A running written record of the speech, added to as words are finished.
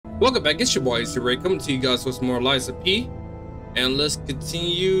Welcome back, it's your boy Ray, coming to you guys with some more Liza P. And let's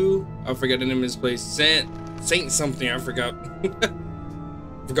continue. I forgot the name of this place. Saint something, I forgot.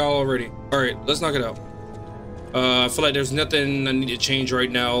 Forgot already. Alright, let's knock it out. I feel like there's nothing I need to change right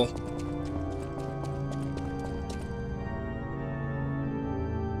now.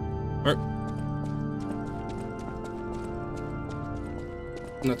 Alright.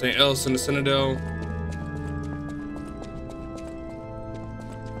 Nothing else in the Citadel.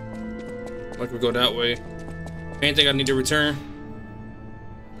 Like we go that way. Anything I need to return?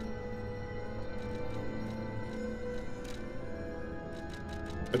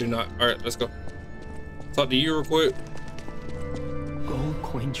 I do not. All right, let's go. Talk to you real quick. Gold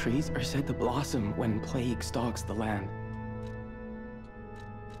coin trees are said to blossom when plague stalks the land.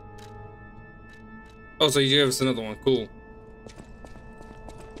 Oh, so you gave us another one. Cool.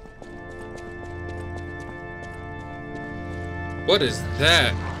 What is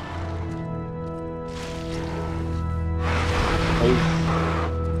that?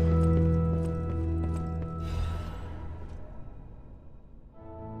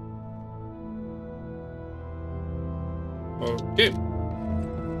 Okay.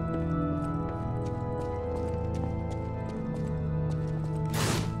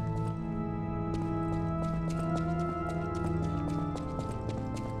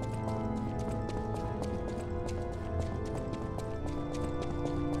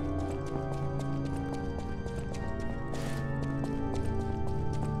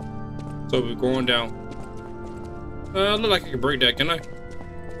 So we're going down. Look like I can break that, can I?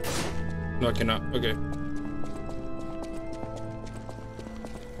 No, I cannot. Okay.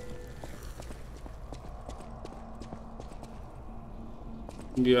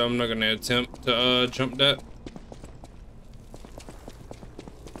 Yeah, I'm not gonna attempt to jump that.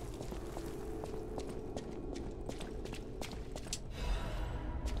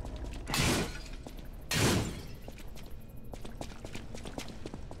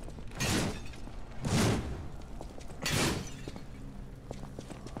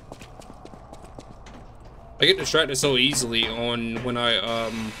 I get distracted so easily on when I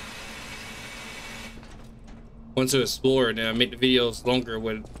want to explore, and I make the videos longer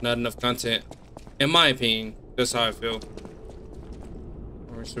with not enough content. In my opinion, that's how I feel.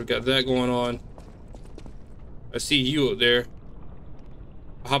 Alright, so we got that going on. I see you up there.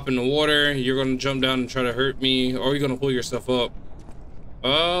 Hop in the water. You're gonna jump down and try to hurt me, or you're gonna pull yourself up.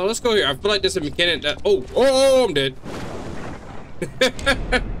 Let's go here. I feel like there's a mechanic that. Oh, I'm dead.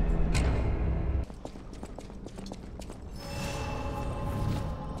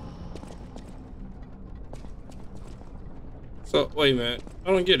 So, wait a minute.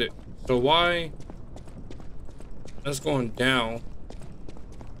 I don't get it. So why? That's going down.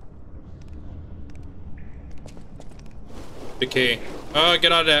 Decay.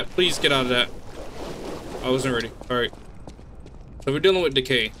 Get out of that. Please get out of that. I wasn't ready. Alright. So we're dealing with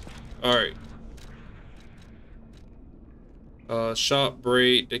decay. Alright. Shop,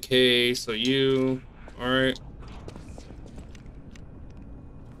 braid, decay. So you. Alright.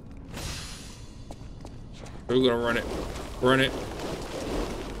 We're gonna run it. Run it.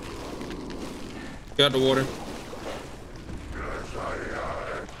 Got the water.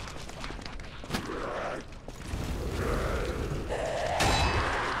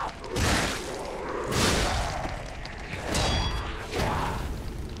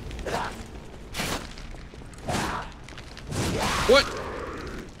 What?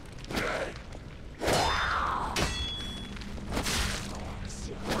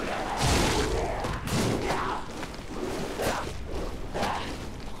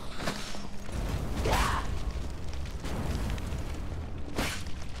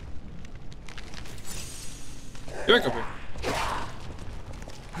 Get back up here.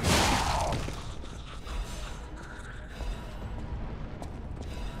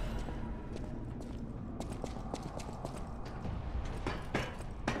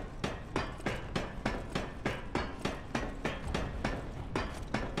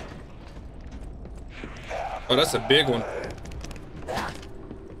 Oh, that's a big one.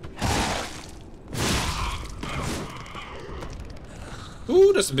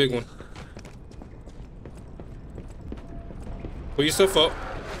 Ooh, that's a big one. Pull yourself up.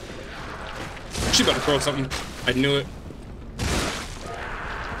 She about to throw something. I knew it.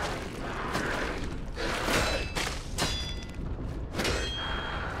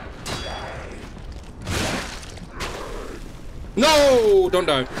 No! Don't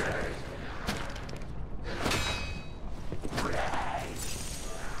die.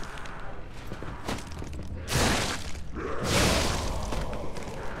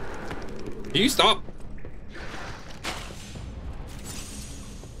 Can you stop?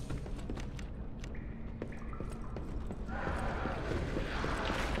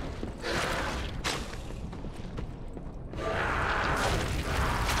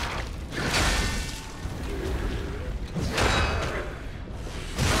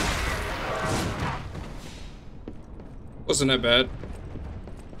 Wasn't that bad.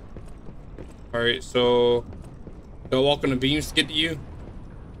 Alright, so do I walk on the beams to get to you?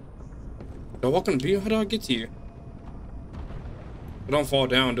 Do I walk on the beam? How do I get to you? I don't fall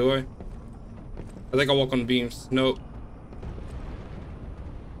down, do I? I think I walk on the beams. Nope.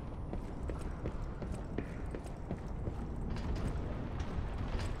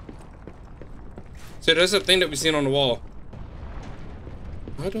 So there's that thing that we seen on the wall.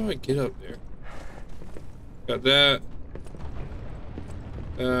 How do I get up there? Got that.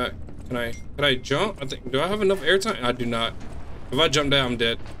 Can I jump? I think, do I have enough airtime? I do not. If I jump down, I'm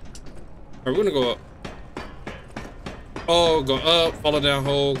dead. Alright, we're gonna go up. Oh, go up, follow down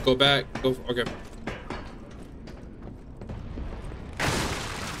hole, go back, go, okay.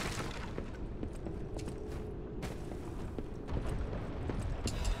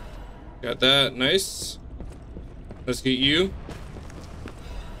 Got that, nice. Let's get you.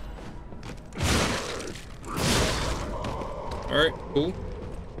 Alright, cool.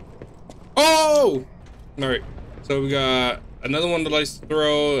 Oh! Alright, so we got another one that likes to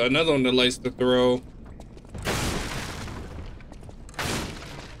throw, another one that likes to throw.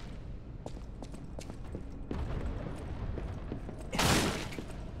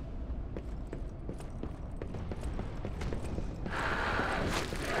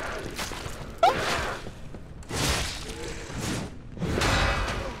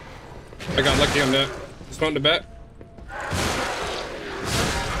 I got lucky on that. Just on the back.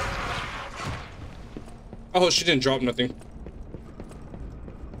 Oh, she didn't drop nothing.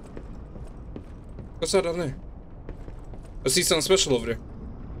 What's that down there? I see something special over there.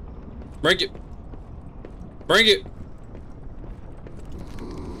 Bring it. Bring it.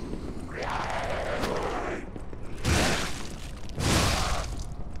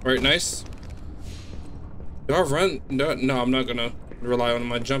 Alright, nice. Do I run? No, I'm not gonna rely on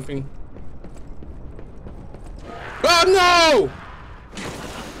my jumping. Oh no!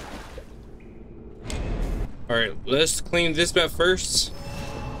 Alright, let's clean this map first.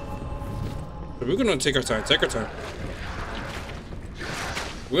 We're gonna take our time. Take our time.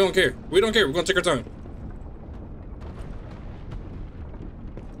 We don't care. We don't care. We're gonna take our time.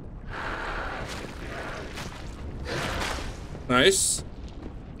 Nice.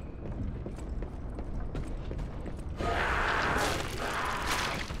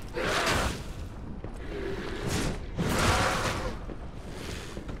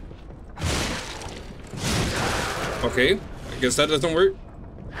 Okay, I guess that doesn't work.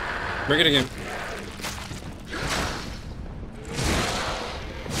 Bring it again.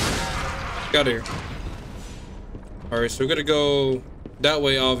 Get out of here. Alright, so we're gonna go that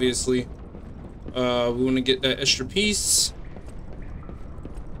way, obviously. We want to get that extra piece.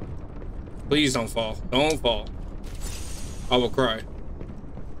 Please don't fall. Don't fall. I will cry.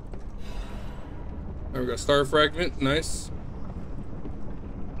 There we go. Star fragment. Nice.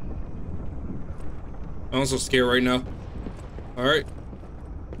 I'm so scared right now. Alright.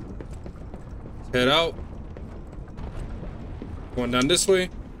 Let's head out. Going down this way.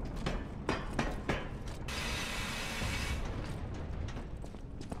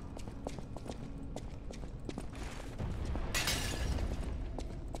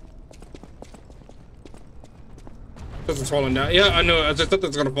 This is falling down. Yeah, I know. I just thought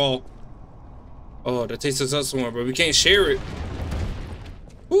that's gonna fall. Oh, that takes us up somewhere, but we can't share it.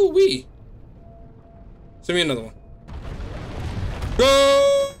 Ooh wee. Send me another one.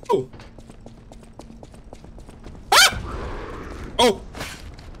 Go! Ah! Oh!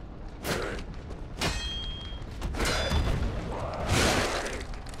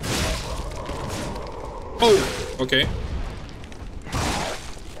 Oh! Okay.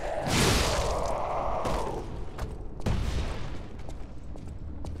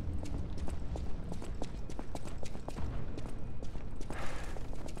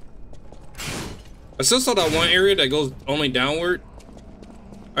 I still saw that one area that goes only downward.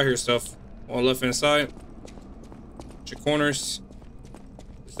 I hear stuff on the left hand side. Check corners.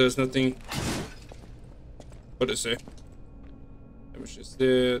 It says nothing. What does it say? Damage is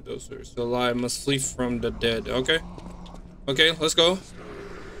dead. Those who are still alive must flee from the dead. Okay. Okay, let's go.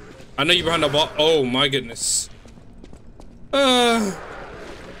 I know you're behind the ball. Oh my goodness. Let's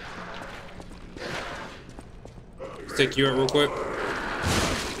take you out real quick.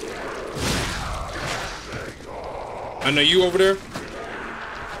 I know you over there.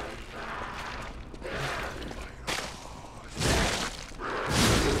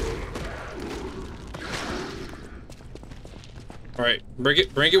 All right, bring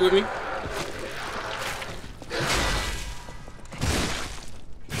it with me.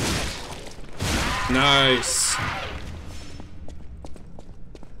 Nice.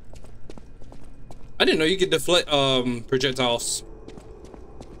 I didn't know you could deflect projectiles.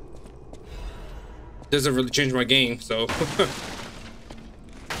 Doesn't really change my game, so.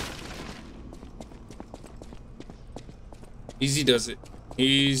 Easy does it.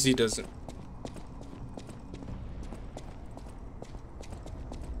 Easy does it.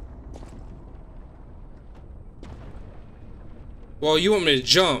 Well, you want me to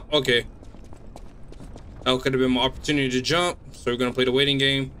jump? Okay. That could have been my opportunity to jump. So we're gonna play the waiting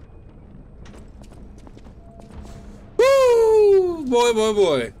game. Woo! Boy, boy,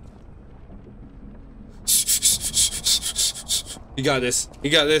 boy. You got this. You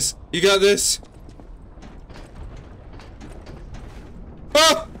got this. You got this.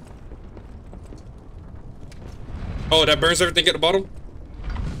 Ah! Oh, that burns everything at the bottom?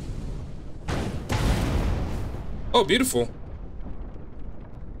 Oh, beautiful.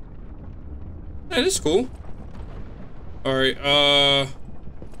 That is cool. Alright, so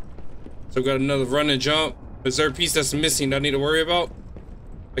we got another run and jump. Is there a piece that's missing that I need to worry about?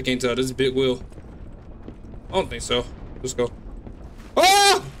 I can't tell. This is a big wheel. I don't think so. Let's go.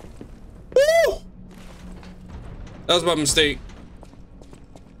 Ah! Woo! That was my mistake.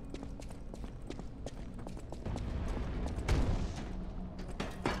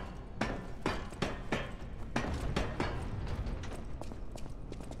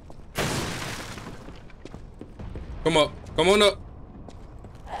 Come up. Come on up.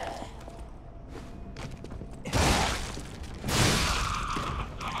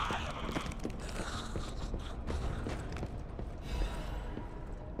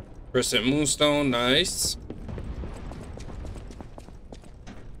 Percent moonstone, nice.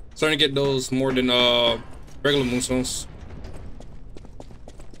 Starting to get those more than regular moonstones.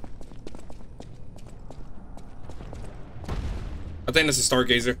 I think that's a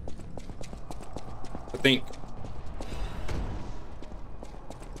stargazer. I think.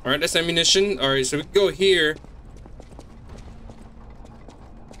 All right, that's ammunition. All right, so we can go here.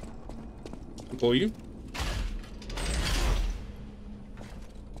 Pull you.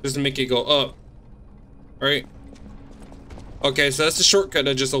 Just to make it go up. All right. Okay, so that's the shortcut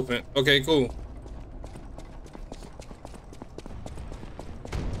that just opened. Okay, cool.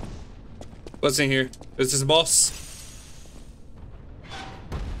 What's in here? Is this a boss?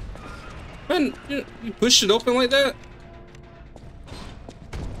 Man, you pushed it open like that?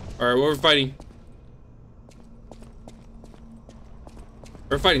 Alright, what we're fighting?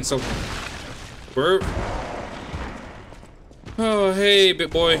 We're fighting something. We're... Oh, hey, big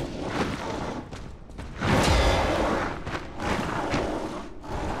boy.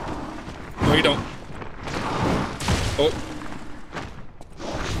 No, you don't. Oh.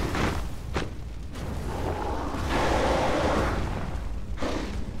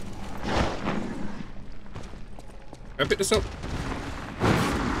 Can I pick this up?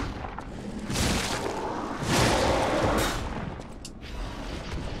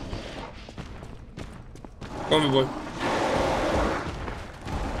 Come on, boy.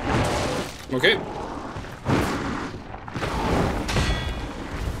 Okay.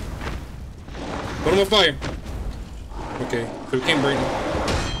 Put him on fire. Okay, so we can't burn him.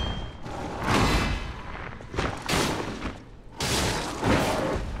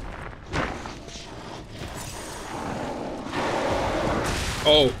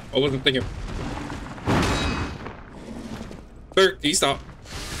 Oh, I wasn't thinking. Sir, can you stop?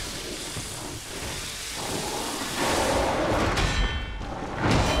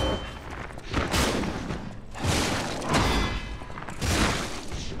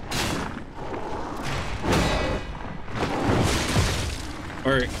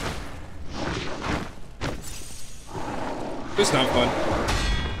 Alright. This is not fun.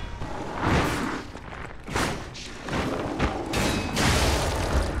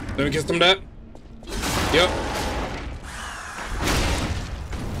 Let me get some of that. Yep.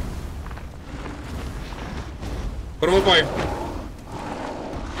 Put him on fire.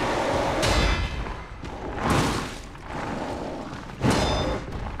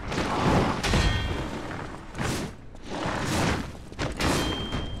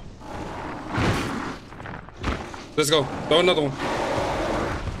 Let's go. Throw another one.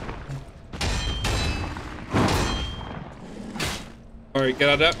 Alright, get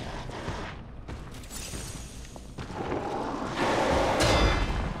out of that.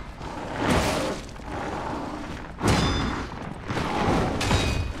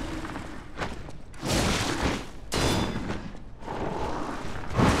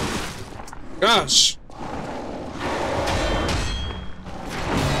 Gosh.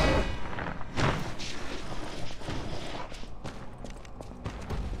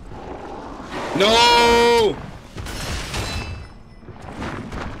 No!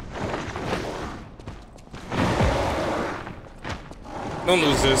 Don't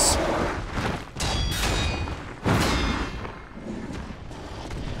lose this.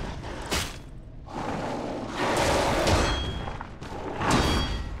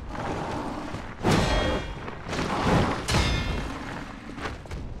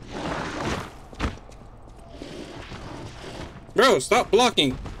 Bro, stop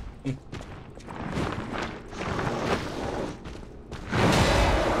blocking.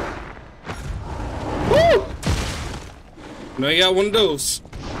 Woo! Now you got one of those.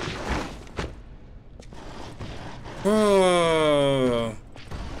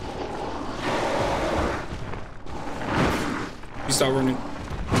 You stop running.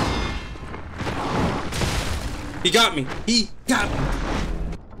 He got me. He got me.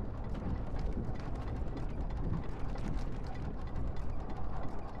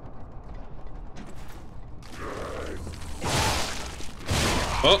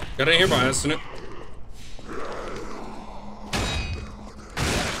 Oh, got in here by accident.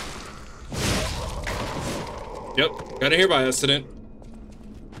 Yep, got in here by accident.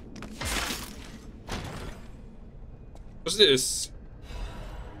 What's this?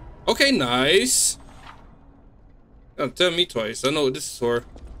 Okay, nice. Don't tell me twice. I know what this is for.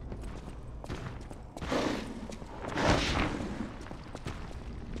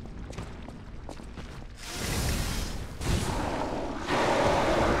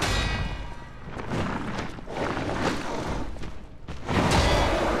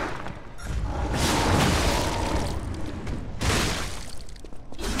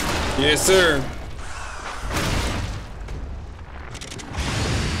 Yes, sir.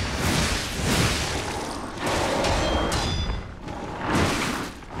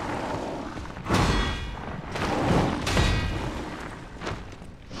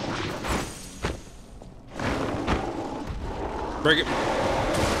 Break it.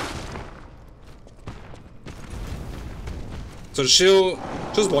 So the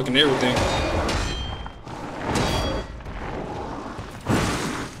shield's blocking everything.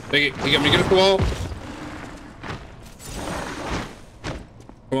 Take it. You got me to get up the wall.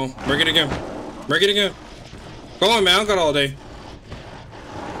 Come on, break it again. Break it again. Go on, man. I don't got all day.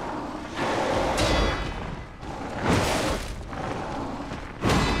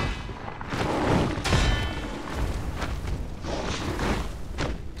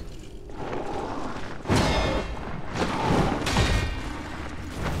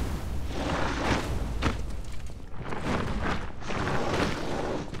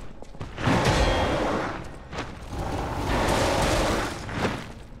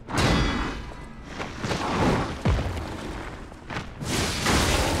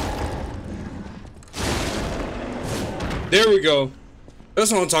 There we go.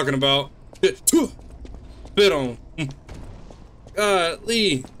 That's what I'm talking about. Spit on.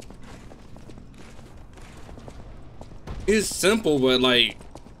 Golly. It's simple, but like,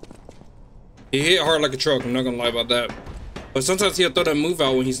 he hit hard like a truck. I'm not gonna lie about that. But sometimes he'll throw that move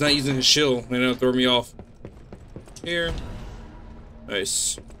out when he's not using his shield, and it'll throw me off. Here.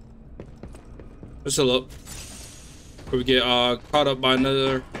 Nice. Let's heal up. Before we get caught up by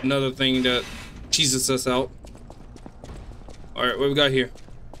another thing that cheeses us out. Alright, what we got here?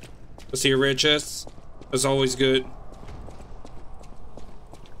 Let's see a red chest. That's always good.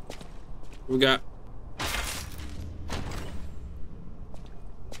 What we got?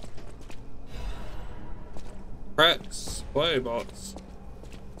 Krat supply box.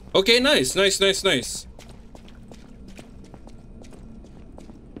 Okay, nice, nice, nice, nice.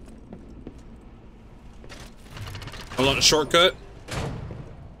 A lot of shortcut.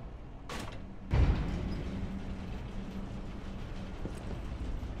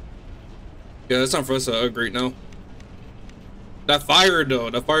 Yeah, it's time for us to upgrade now. That fire though,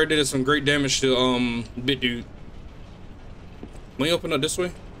 that fire did some great damage to Bit Dude. Let me open up this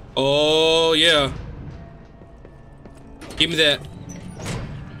way. Oh yeah. Give me that.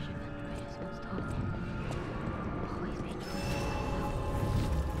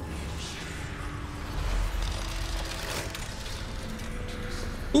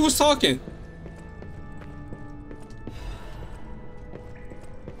 Who was talking?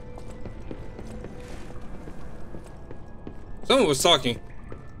 Someone was talking.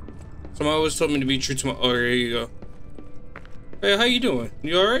 Someone always told me to be true to my. Oh, here you go. Hey, how you doing?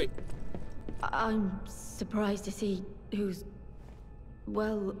 You all right? I'm surprised to see who's,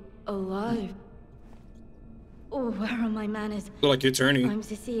 well, alive. Oh, where are my manners? Look like you're turning. I'm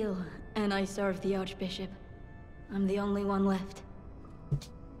Cecile, and I serve the Archbishop. I'm the only one left.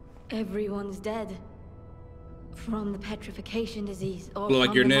 Everyone's dead. From the petrification disease, or Look like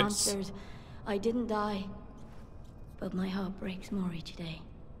from your the nips. monsters. I didn't die, but my heart breaks more each day.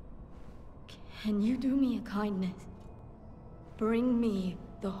 Can you do me a kindness? Bring me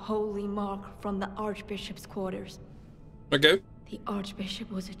the holy mark from the Archbishop's quarters. Okay. The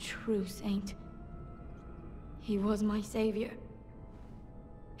Archbishop was a true saint. He was my savior.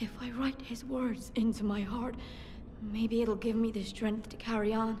 If I write his words into my heart, maybe it'll give me the strength to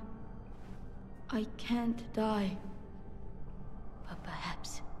carry on. I can't die. But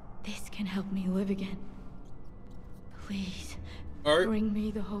perhaps this can help me live again. Please, bring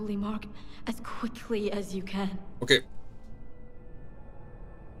me the holy mark as quickly as you can. Okay.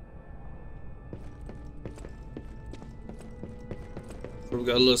 So we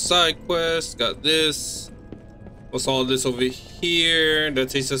got a little side quest, got this. What's all this over here? That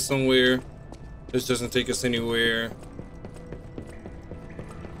takes us somewhere. This doesn't take us anywhere.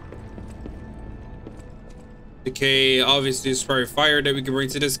 Okay, obviously it's probably fire that we can bring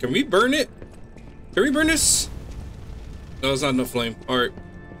to this. Can we burn it? Can we burn this? No, it's not enough flame. All right.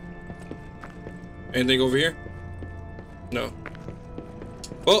 Anything over here? No.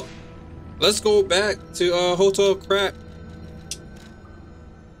 Well, let's go back to Hotel Krat.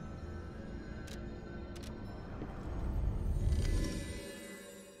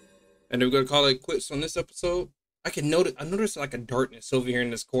 And then we're gonna call it quits on this episode. I noticed like a darkness over here in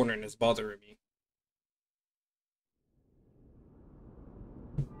this corner and it's bothering me.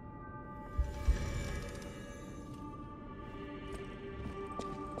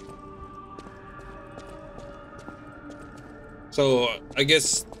 So I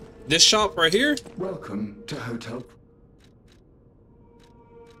guess this shop right here. Welcome to Hotel.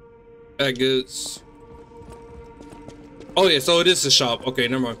 Bad goods. Oh yeah, so it is a shop. Okay,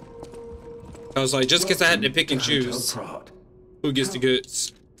 never mind. I was like, just because I had to pick and choose who gets the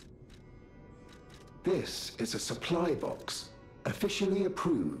goods. This is a supply box, officially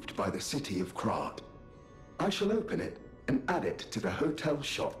approved by the city of Krat. I shall open it and add it to the hotel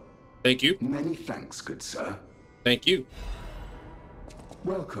shop. Thank you. Many thanks, good sir. Thank you.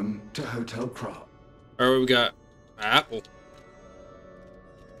 Welcome to Hotel Krat. All right, we got an apple.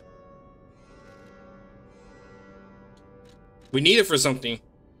 We need it for something.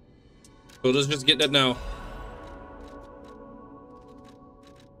 So let's just get that now.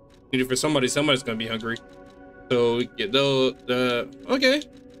 Need it for somebody. Somebody's gonna be hungry. So we get the okay.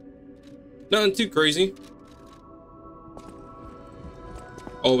 Nothing too crazy.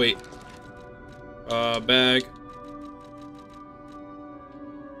 Oh wait. Bag.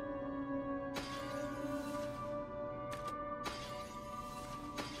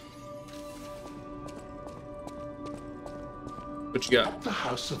 What you got? The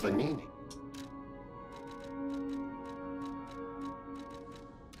House of Vanini.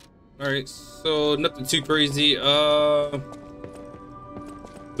 All right, so nothing too crazy. We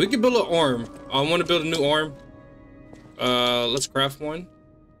can build an arm. I want to build a new arm. Let's craft one.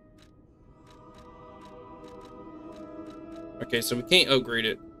 Okay, so we can't upgrade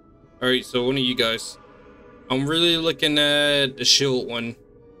it. All right, so one of you guys. I'm really looking at the shield one.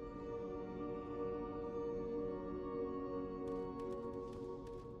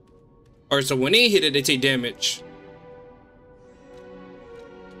 All right, so when they hit it, they take damage.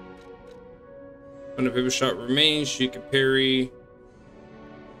 When the paper shot remains, you can parry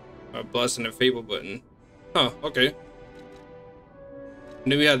a blast and a fable button. Huh, okay.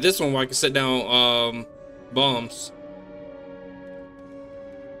 And then we have this one where I can set down bombs.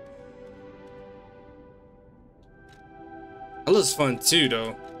 That looks fun too,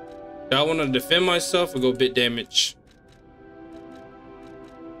 though. Do I want to defend myself or go bit damage?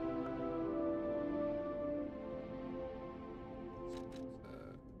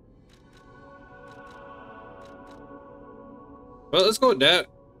 Well, let's go with that.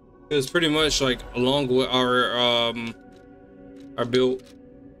 It's pretty much like along with our build.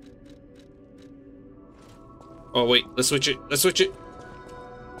 Oh wait, let's switch it. Let's switch it.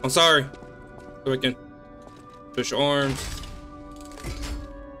 I'm sorry. Go back in. Push arms.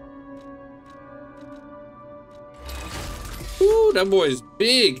 Ooh, that boy is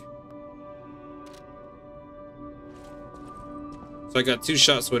big. So I got 2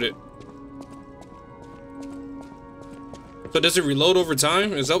 shots with it. So does it reload over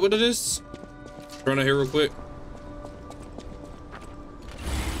time? Is that what it is? Run out here real quick.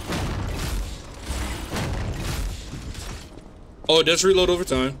 Oh, it does reload over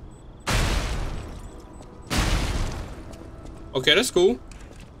time. Okay, that's cool.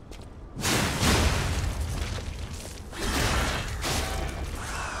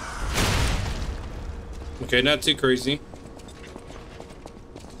 Okay, not too crazy.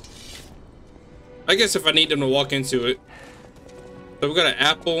 I guess if I need them to walk into it. So we got an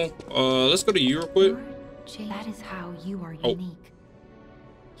apple. Let's go to you real quick. That is how you are unique.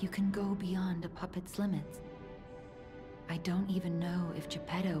 You can go beyond a puppet's limits. I don't even know if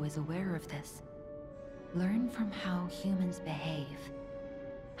Geppetto is aware of this. Learn from how humans behave,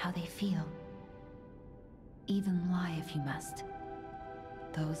 how they feel. Even lie if you must.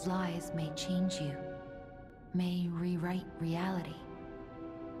 Those lies may change you, may rewrite reality.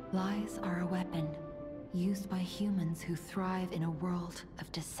 Lies are a weapon used by humans who thrive in a world of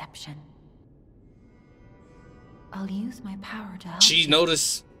deception. I'll use my power to help. She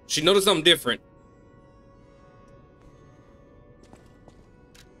noticed something different.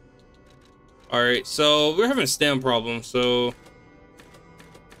 All right, so we're having a stam problem. So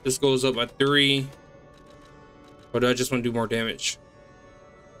this goes up by 3. Or do I just want to do more damage?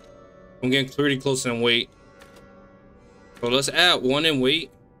 I'm getting pretty close in weight. So let's add 1 in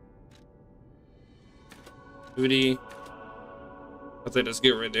weight. I think that's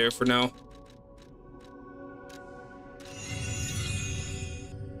good right there for now.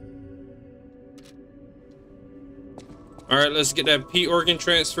 All right, let's get that P organ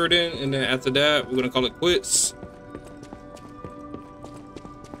transferred in, and then after that, we're gonna call it quits.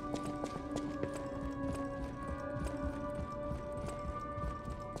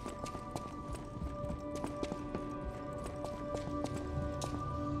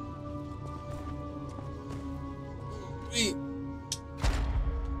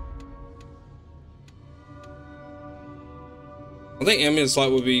 I think ambient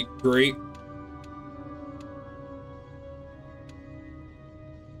slot would be great.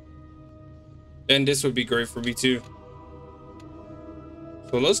 And this would be great for me too.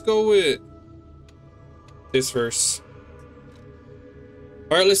 So let's go with this first.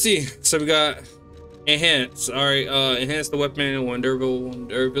 All right, let's see. So we got enhance. All right, enhance the weapon when durable.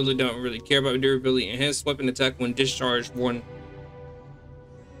 Durability, don't really care about durability. Enhance weapon attack when discharged 1.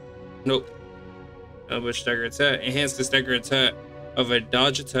 Nope. But stagger attack. Enhance the stagger attack of a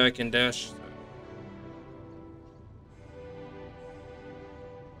dodge attack and dash attack.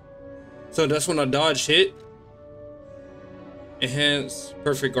 So that's when a dodge hit. Enhance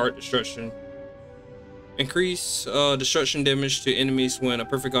perfect guard destruction. Increase destruction damage to enemies when a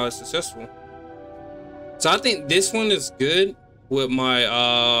perfect guard is successful. So I think this one is good with my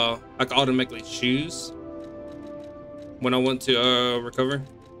I can automatically choose when I want to recover.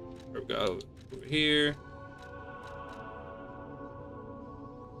 There we go, over here.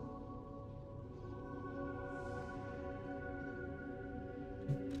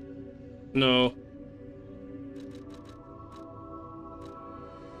 No.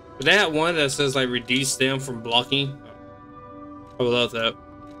 But they had one that says like reduce them from blocking. I would love that.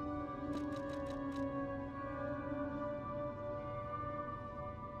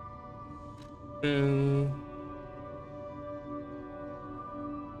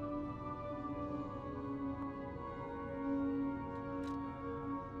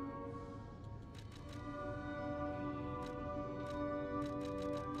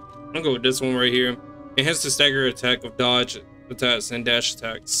 I'll go with this one right here. Enhance the stagger attack of dodge attacks and dash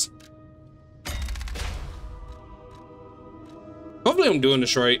attacks. Hopefully I'm doing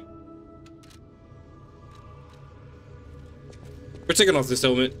this right. We're taking off this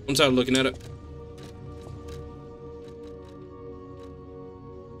helmet. I'm tired of looking at it.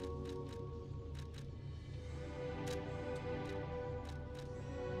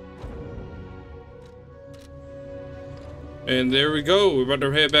 And there we go. We're about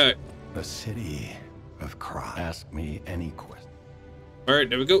to head back. The city of Krat. Ask me any question. All right,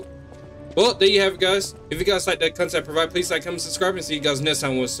 there we go. Well, there you have it, guys. If you guys like that content I provide, please like, comment, subscribe, and see you guys next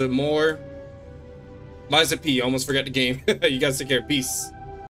time with some more Lies of P. Almost forgot the game. You guys take care. Peace.